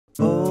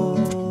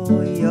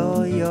Oh,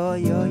 yo, yo,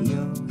 yo,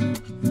 yo.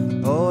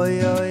 Oh,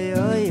 yo,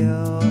 yo,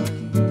 yo.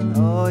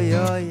 Oh,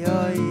 yo,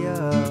 yo,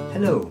 yo.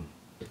 Hello,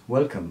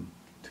 welcome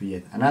to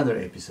yet another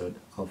episode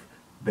of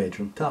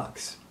Bedroom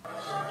Talks.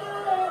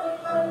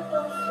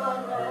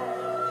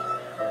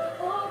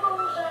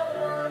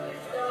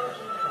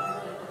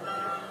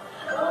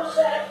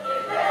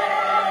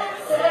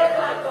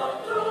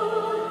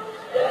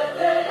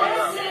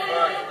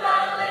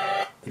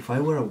 If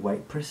I were a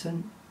white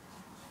person,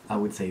 I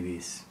would say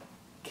this.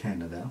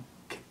 Canada,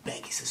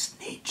 Quebec is a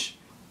snitch.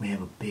 We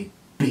have a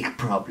big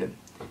problem.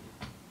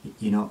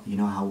 You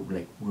know how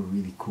like we're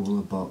really cool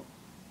about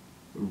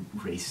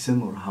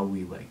racism, or how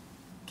we like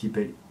keep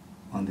it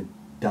on the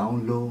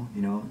down low,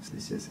 you know?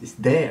 It's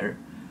there,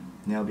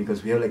 you know,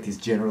 because we have like this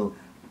general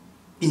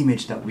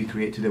image that we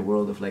create to the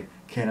world of like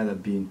Canada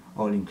being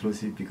all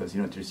inclusive, because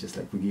you know there's just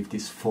like we give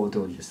this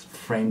photo, just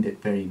framed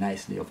it very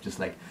nicely, of just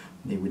like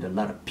with a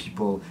lot of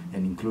people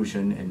and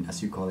inclusion and,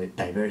 as you call it,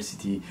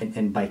 diversity,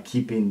 and by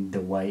keeping the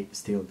white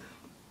still,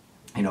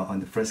 you know, on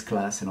the first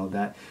class and all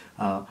that,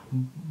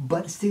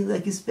 but still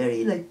like it's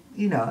very like,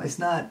 you know, it's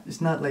not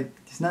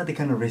the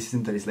kind of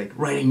racism that is like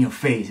right in your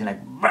face and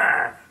like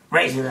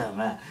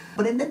racism,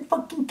 but then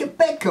fucking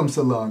Quebec comes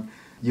along.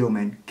 Yo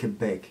man,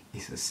 Quebec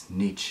is a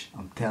snitch,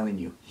 I'm telling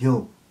you.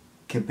 Yo,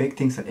 Quebec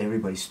thinks that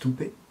everybody's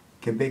stupid.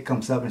 Quebec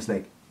comes up and it's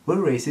like, we're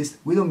racist,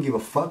 we don't give a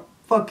fuck,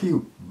 fuck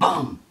you,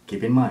 BAM!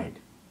 Keep in mind,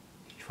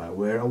 if I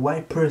were a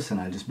white person,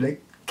 I'd just be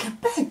like,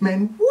 Quebec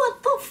man,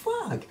 what the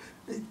fuck?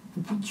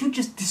 You're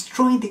just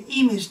destroying the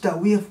image that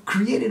we have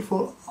created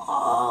for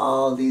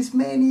all these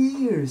many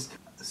years.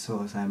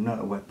 So as I'm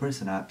not a white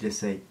person, I'd just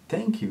say,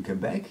 thank you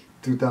Quebec,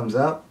 2 thumbs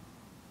up.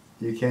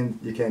 You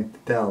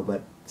can't tell,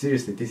 but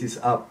seriously, this is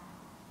up.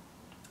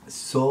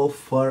 So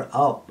far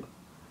up.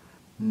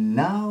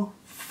 Now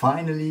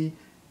finally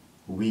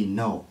we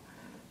know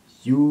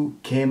you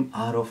came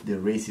out of the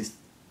racist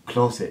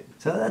closet.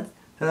 So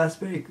that's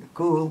very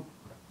cool.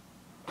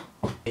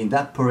 In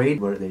that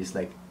parade where there's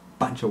like a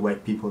bunch of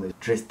white people that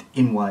dressed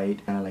in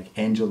white, kind of like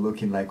angel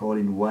looking, like all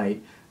in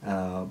white,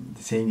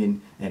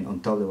 singing, and on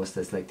top there was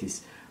this like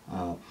this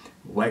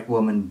white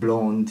woman,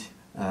 blonde,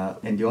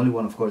 and the only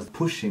one of course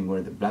pushing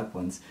were the black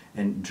ones,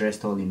 and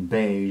dressed all in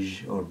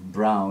beige or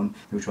brown,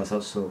 which was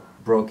also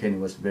broken. It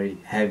was very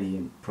heavy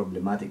and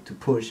problematic to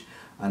push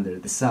under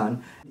the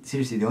sun.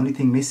 Seriously, the only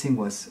thing missing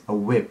was a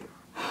whip.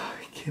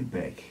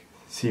 Quebec,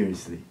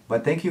 seriously.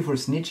 But thank you for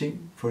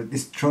snitching, for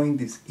destroying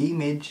this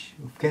image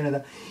of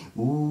Canada.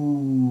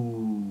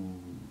 Ooh,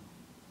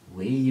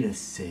 wait a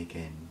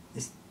second.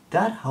 Is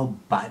that how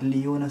badly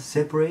you wanna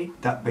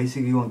separate? That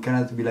basically you want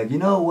Canada to be like, you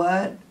know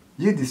what?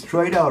 You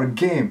destroyed our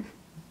game.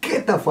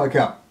 Get the fuck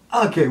out.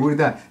 Okay, we're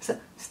done.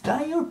 Is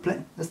that your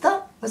plan? What's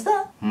that?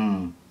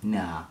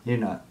 Nah, you're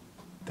not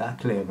that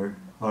clever.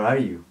 Or are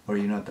you? Or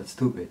you're not that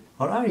stupid.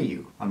 Or are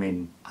you? I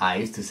mean, I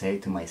used to say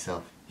to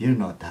myself, you're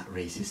not that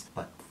racist,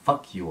 but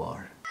fuck you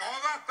are. On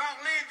va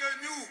parler de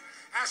nous.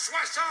 À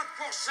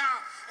 60%,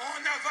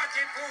 on a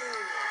voté pour.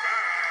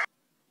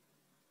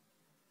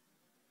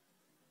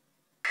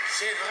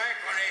 C'est vrai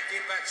qu'on a été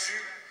battu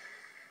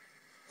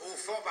au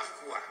fond par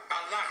quoi?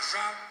 Par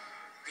l'argent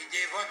puis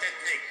des votes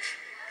ethniques,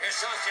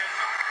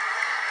 essentiellement.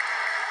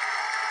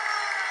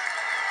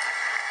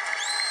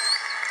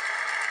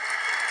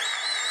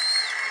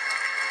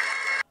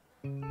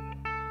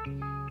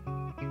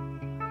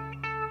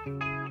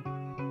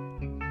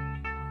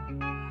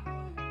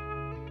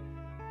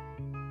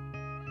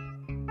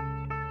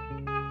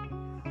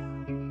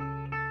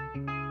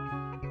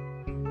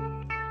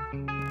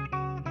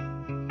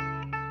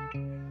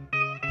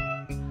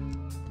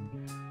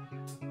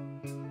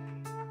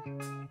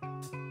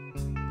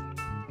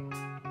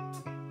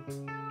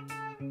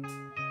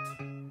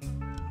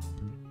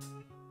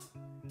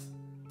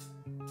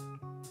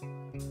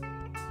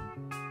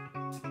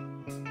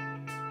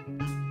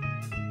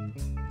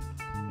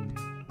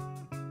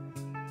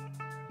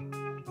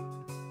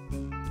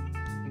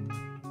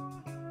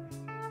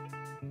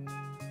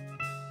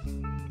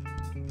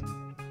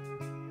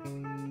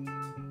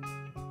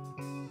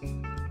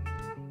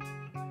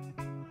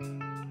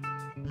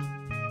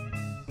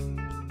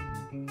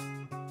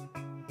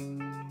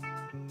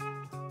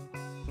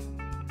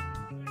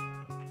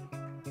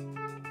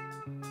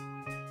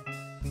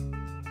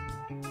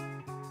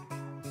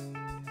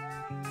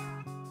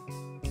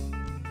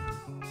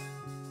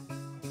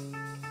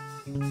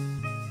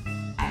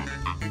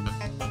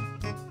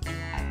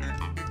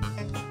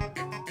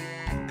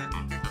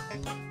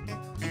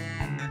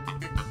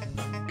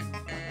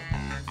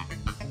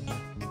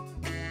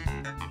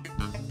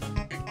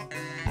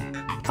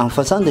 En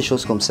faisant des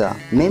choses comme ça,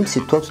 même si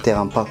toi tu te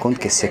rends pas compte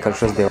que c'est quelque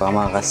chose de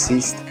vraiment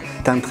raciste,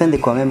 tu es en train de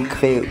quand même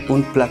créer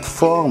une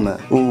plateforme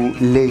où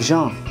les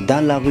gens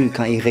dans la rue,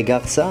 quand ils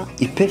regardent ça,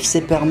 ils peuvent se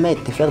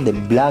permettre de faire des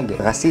blagues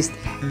racistes.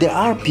 There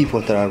are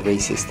people that are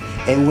racist,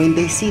 and when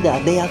they see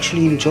that, they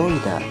actually enjoy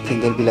that.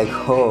 And they'll be like,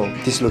 oh,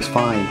 this looks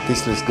fine,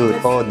 this looks good,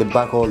 oh, the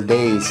back old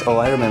days, oh,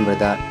 I remember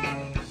that.